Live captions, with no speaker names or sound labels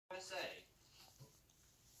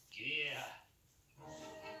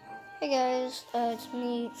Hey guys, it's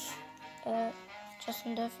me,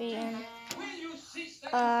 Justin Duffy, and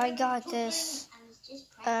I got this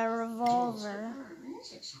revolver.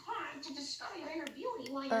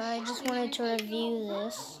 I just wanted to review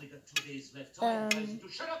this.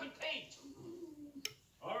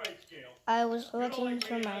 I was looking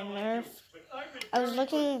through my Nerf. I was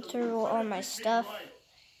looking through all my stuff,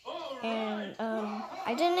 and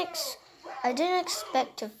I didn't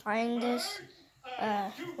expect to find this.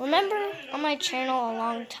 Remember on my channel a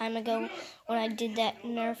long time ago when I did that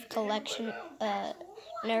Nerf collection,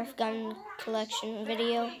 Nerf gun collection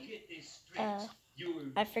video?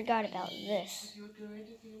 I forgot about this.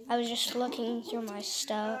 I was just looking through my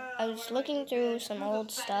stuff. I was looking through some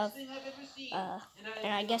old stuff,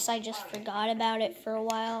 and I guess I just forgot about it for a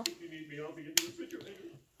while.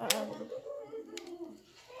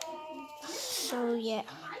 So yeah,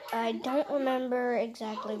 I don't remember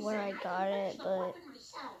exactly where I got it, but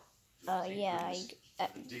yeah,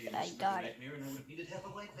 I got it.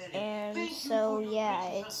 And so yeah,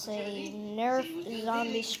 it's a Nerf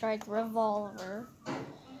Zombie Strike revolver.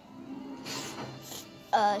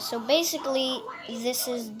 So basically, this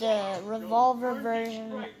is the revolver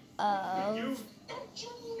version of.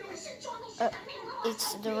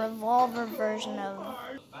 It's the revolver version of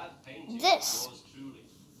this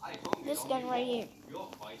gun right here.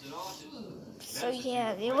 So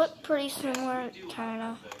yeah, they look pretty similar,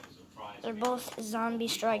 kinda. They're both Zombie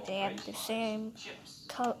Strike. They have the same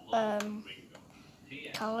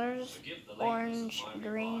colors, orange,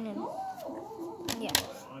 green, and yeah.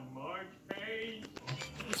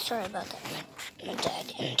 Sorry about that. My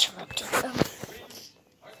dad interrupted them.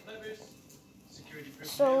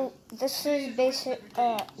 So this is this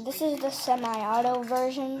is the semi-auto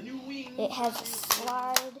version. It has a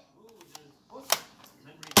slide,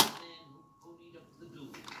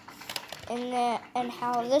 and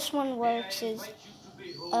how this one works is,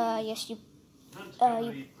 yes, you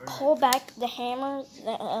pull back the hammer,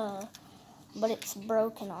 but it's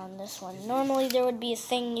broken on this one. Normally there would be a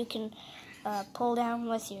thing you can pull down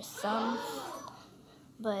with your thumb,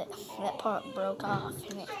 but that part broke off,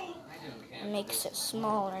 and it makes it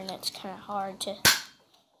smaller, and it's kind of hard to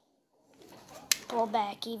pull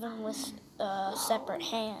back even with a separate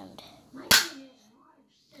hand.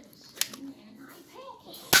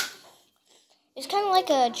 It's kind of like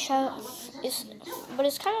a but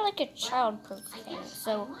it's kind of like a childproof thing.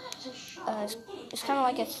 So it's kind of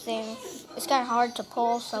like a thing. It's kind of hard to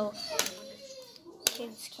pull, so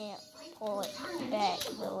kids can't pull it back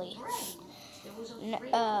really.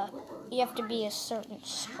 You have to be a certain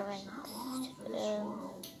strength.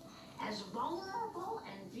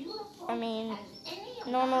 I mean,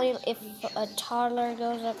 normally if a toddler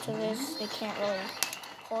goes up to this, they can't really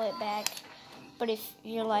pull it back. But if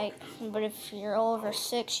you're over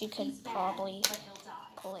 6, you could probably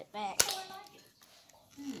pull it back.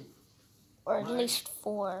 Or at least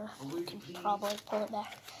 4 could probably pull it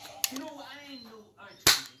back.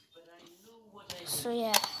 So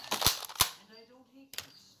yeah.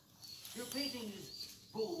 Your painting is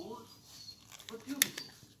bold but beautiful.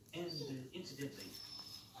 And incidentally,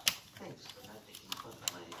 thanks for not making fun of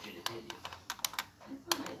my genitalia. I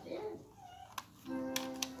thought I did.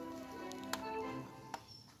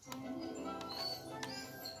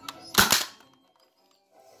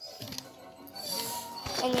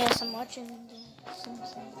 And yes, I'm watching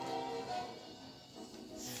something.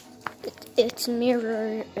 Its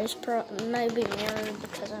mirror is maybe mirrored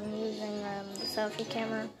because I'm using the selfie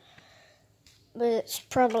camera, but it's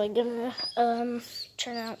probably gonna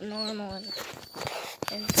turn out normal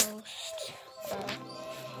in post.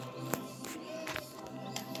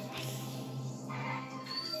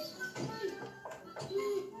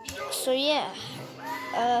 So yeah,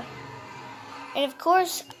 and of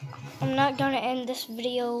course, I'm not gonna end this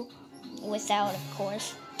video without, of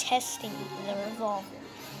course, testing the revolver.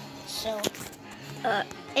 So,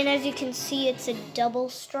 and as you can see, it's a double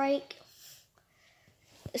strike.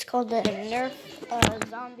 It's called the Nerf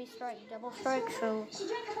Zombie Strike Double Strike. So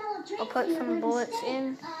I'll put some bullets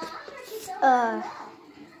in.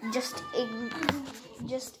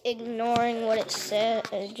 Just ignoring what it says.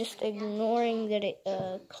 Just ignoring that it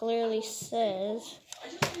clearly says.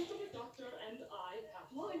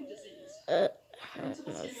 I don't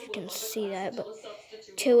know if you can see that, but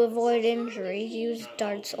to avoid injury, use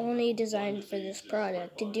darts only designed for this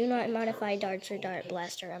product. Do not modify darts or dart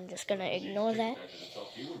blaster. I'm just gonna ignore that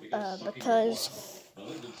because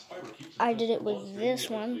I did it with this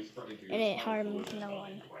one and it harmed no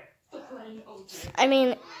one. I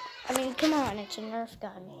mean, come on, it's a Nerf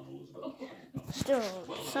gun. Still,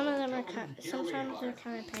 sometimes they're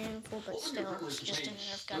kind of painful, but still, it's just a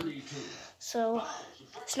Nerf gun. So,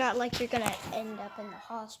 it's not like you're gonna end up in the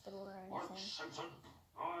hospital or anything.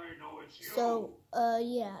 So,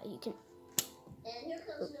 yeah, you can...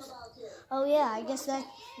 Oops. Oh, yeah, I guess that...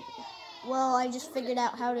 Well, I just figured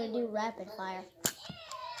out how to do rapid fire.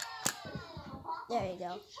 There you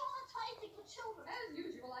go.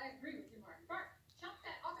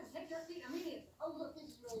 Oh, look, this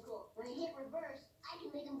is really cool. When I hit reverse, I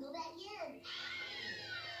can make them go back in.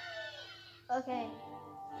 Okay,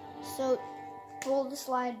 so pull the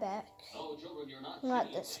slide back.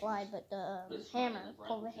 Not the slide, but the hammer.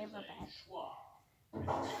 Pull the hammer back.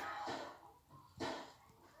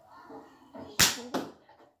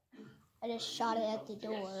 I just shot it at the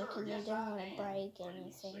door because I didn't want to break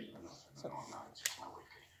anything. So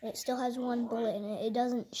it still has one bullet in it. It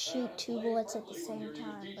doesn't shoot two bullets at the same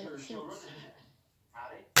time, but it shoots.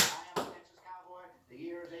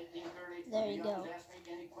 There you go.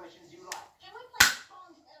 Can we play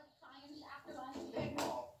songs of science after lunch?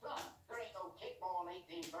 Kickball. There ain't no kickball in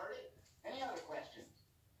 1830. Any other questions?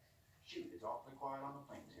 Shoot, it's awfully quiet on the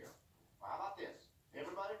plains here. Well, how about this?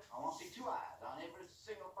 Everybody, I want to see two eyes on every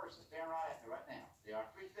single person staring right at me right now. There are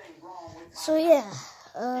three things wrong with my So yeah,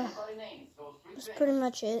 that's pretty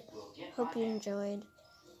much it. Hope you enjoyed.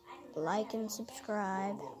 Like and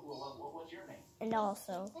subscribe. What's your name? And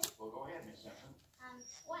also, Well, go ahead, Miss Simpson.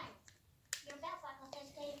 One. Your belt buckle says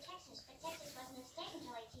state of Texas, but Texas wasn't a state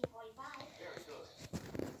until 1845.